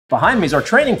Behind me is our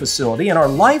training facility, and our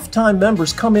lifetime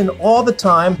members come in all the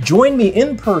time, join me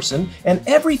in person, and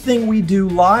everything we do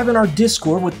live in our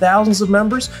Discord with thousands of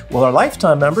members, well, our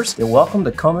lifetime members, they're welcome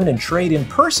to come in and trade in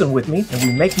person with me, and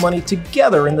we make money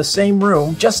together in the same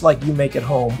room, just like you make at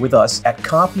home with us at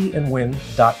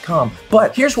copyandwin.com.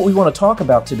 But here's what we want to talk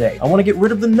about today. I want to get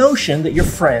rid of the notion that your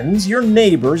friends, your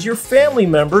neighbors, your family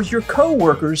members, your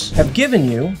co-workers have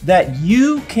given you that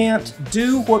you can't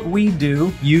do what we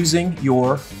do using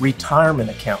your retirement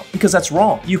account, because that's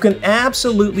wrong. You can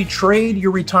absolutely trade your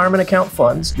retirement account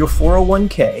funds, your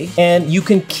 401k, and you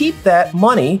can keep that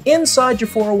money inside your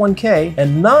 401k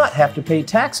and not have to pay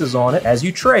taxes on it as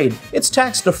you trade. It's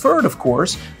tax deferred, of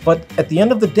course, but at the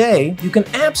end of the day, you can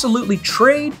absolutely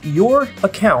trade your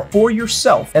account for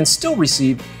yourself and still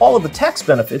receive all of the tax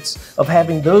benefits of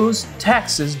having those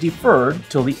taxes deferred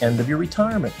till the end of your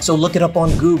retirement. So look it up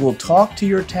on Google, talk to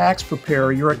your tax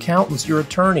preparer, your accountants, your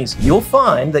attorneys. You'll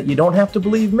find that you don't have to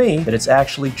believe me, that it's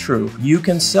actually true. You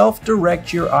can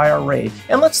self-direct your IRA.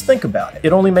 And let's think about it.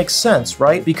 It only makes sense,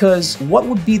 right? Because what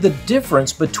would be the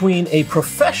difference between a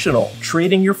professional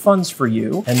trading your funds for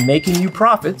you and making you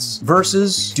profits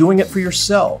versus doing it for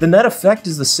yourself? The net effect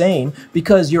is the same,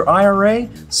 because your IRA,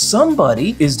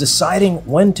 somebody is deciding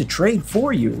when to trade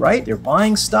for you, right? They're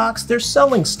buying stocks, they're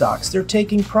selling stocks, they're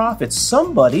taking profits.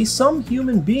 Somebody, some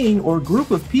human being or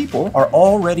group of people are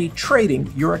already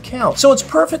trading your account. So it's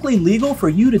perfectly legal for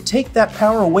you to take that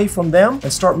power away from them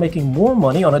and start making more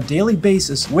money on a daily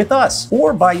basis with us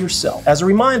or by yourself. As a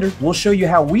reminder, we'll show you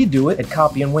how we do it at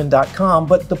copyandwin.com,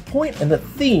 but the point and the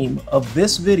theme of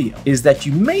this video is that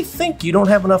you may think you don't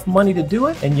have enough money to do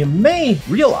it, and you may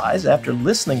realize after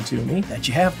listening to me that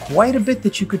you have quite a bit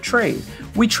that you could trade.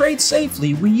 We trade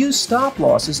safely, we use stop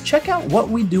losses. Check out what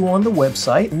we do on the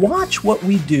website. Watch what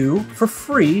we do for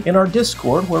free in our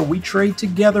Discord, where we trade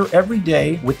together every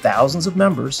day with thousands of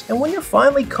members. And when you're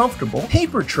finally comfortable,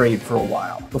 paper trade for a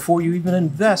while before you even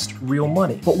invest real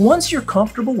money. But once you're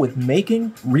comfortable with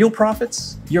making real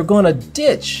profits, you're gonna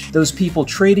ditch those people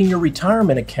trading your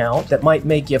retirement account that might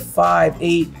make you 5,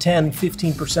 8, 10,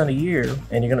 15% a year,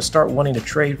 and you're gonna start wanting to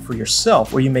trade for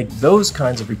yourself, where you make those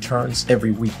kinds of returns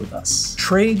every week with us.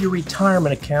 Trade your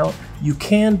retirement account. You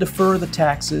can defer the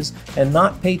taxes and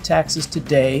not pay taxes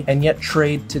today and yet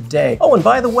trade today. Oh, and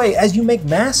by the way, as you make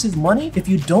massive money, if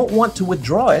you don't want to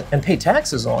withdraw it and pay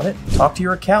taxes on it, talk to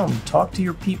your accountant, talk to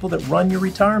your people that run your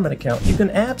retirement account. You can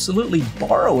absolutely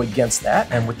borrow against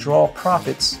that and withdraw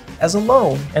profits as a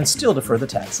loan and still defer the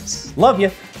taxes. Love you.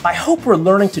 I hope we're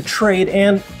learning to trade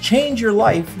and change your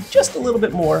life just a little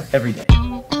bit more every day.